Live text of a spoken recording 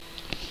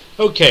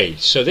Okay,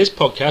 so this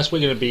podcast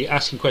we're going to be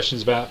asking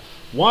questions about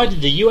why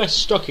did the US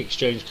stock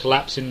exchange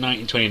collapse in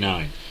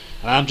 1929?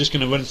 And I'm just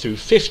going to run through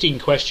 15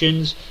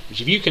 questions,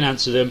 which if you can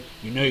answer them,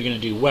 you know you're going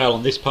to do well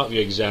on this part of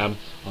your exam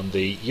on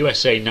the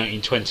USA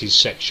 1920s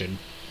section.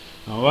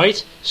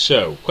 Alright,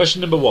 so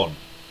question number 1.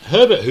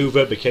 Herbert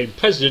Hoover became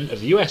President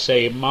of the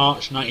USA in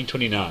March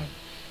 1929.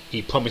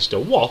 He promised a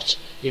what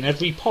in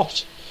every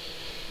pot?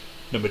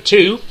 Number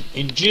 2.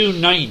 In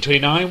June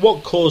 1929,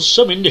 what caused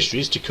some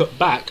industries to cut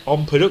back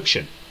on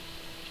production?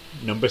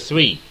 Number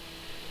 3.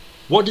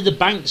 What did the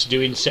banks do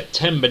in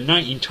September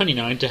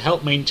 1929 to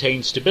help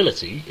maintain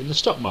stability in the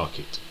stock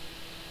market?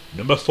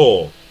 Number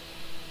 4.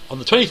 On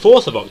the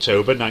 24th of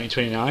October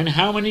 1929,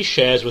 how many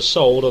shares were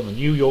sold on the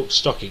New York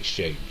Stock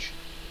Exchange?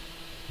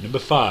 Number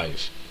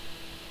 5.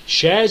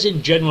 Shares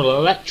in General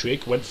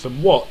Electric went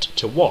from what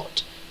to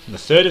what from the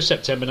 3rd of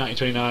September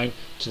 1929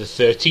 to the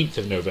 13th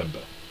of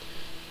November?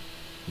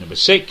 Number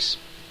 6.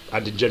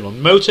 And in General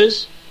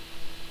Motors.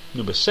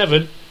 Number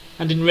 7.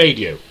 And in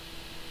radio.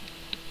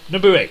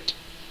 Number 8.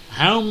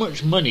 How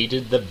much money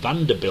did the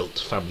Vanderbilt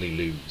family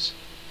lose?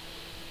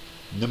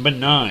 Number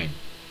 9.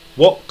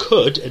 What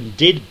could and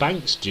did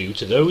banks do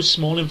to those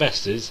small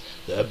investors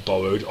that had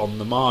borrowed on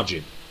the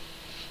margin?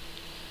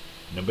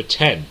 Number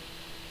 10.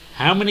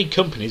 How many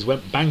companies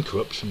went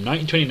bankrupt from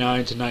 1929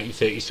 to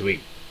 1933?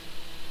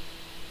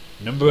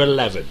 Number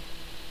 11.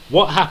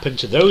 What happened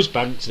to those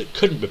banks that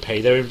couldn't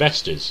repay their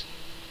investors?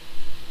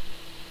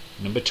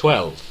 Number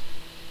 12.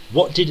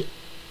 What did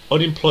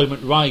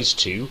unemployment rise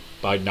to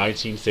by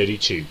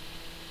 1932?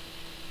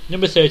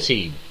 Number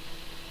 13.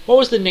 What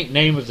was the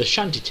nickname of the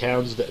shanty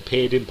towns that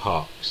appeared in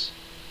parks?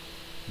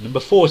 Number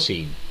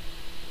 14.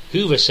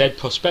 Hoover said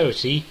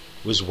prosperity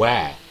was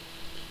where?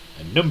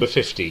 And number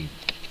 15.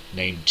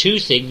 Name 2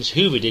 things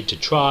Hoover did to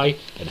try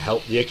and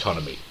help the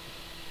economy.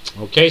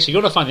 Okay, so you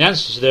want to find the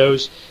answers to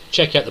those,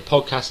 check out the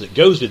podcast that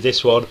goes with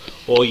this one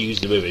or use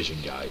the revision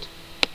guide.